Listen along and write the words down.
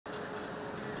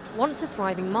Once a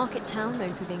thriving market town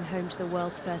known for being home to the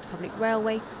world's first public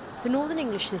railway, the northern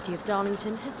English city of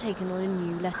Darlington has taken on a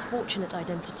new, less fortunate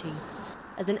identity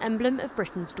as an emblem of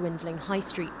Britain's dwindling high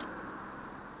street.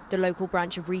 The local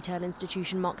branch of retail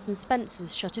institution Marks &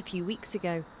 Spencer's shut a few weeks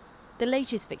ago, the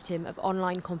latest victim of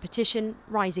online competition,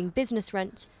 rising business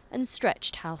rents and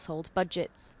stretched household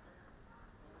budgets.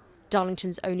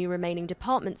 Darlington's only remaining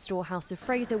department store, House of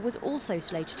Fraser, was also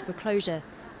slated for closure,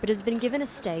 but has been given a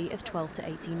stay of 12 to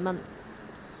 18 months.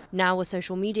 Now a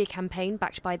social media campaign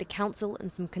backed by the council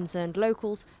and some concerned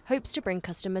locals hopes to bring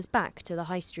customers back to the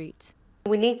high street.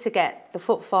 We need to get the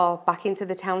footfall back into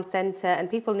the town centre, and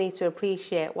people need to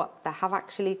appreciate what they have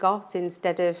actually got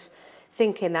instead of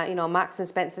thinking that, Marks &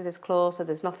 Spencer's is closed, so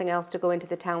there's nothing else to go into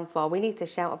the town for. We need to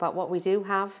shout about what we do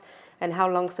have and how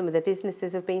long some of the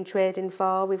businesses have been trading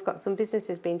for. We've got some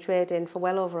businesses been trading for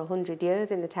well over 100 years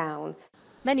in the town.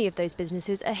 Many of those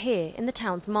businesses are here in the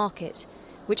town's market,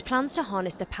 which plans to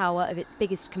harness the power of its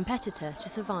biggest competitor to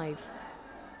survive.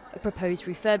 A proposed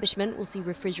refurbishment will see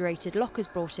refrigerated lockers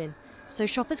brought in, so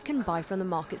shoppers can buy from the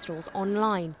market stalls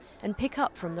online and pick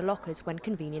up from the lockers when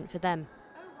convenient for them.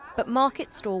 But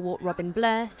market stalwart Robin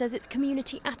Blair says it's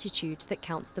community attitude that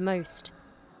counts the most.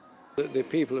 The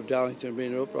people of Darlington are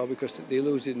being uproar because they're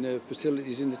losing the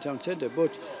facilities in the town centre,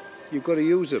 but you've got to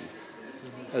use them,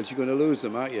 else you're going to lose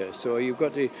them, aren't you? So you've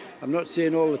got to, I'm not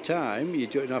saying all the time, you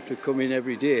don't have to come in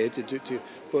every day,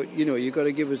 but you've got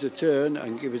to give us a turn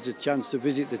and give us a chance to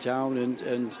visit the town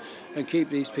and keep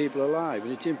these people alive,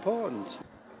 and it's important.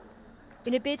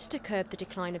 In a bid to curb the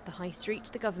decline of the high street,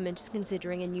 the government is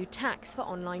considering a new tax for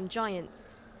online giants,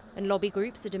 and lobby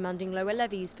groups are demanding lower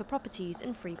levies for properties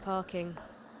and free parking.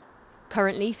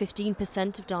 Currently,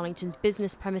 15% of Darlington's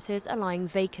business premises are lying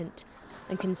vacant,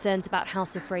 and concerns about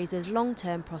House of Fraser's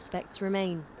long-term prospects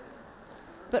remain.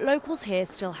 But locals here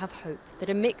still have hope that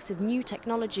a mix of new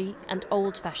technology and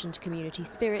old-fashioned community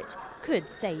spirit could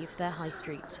save their high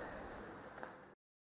street.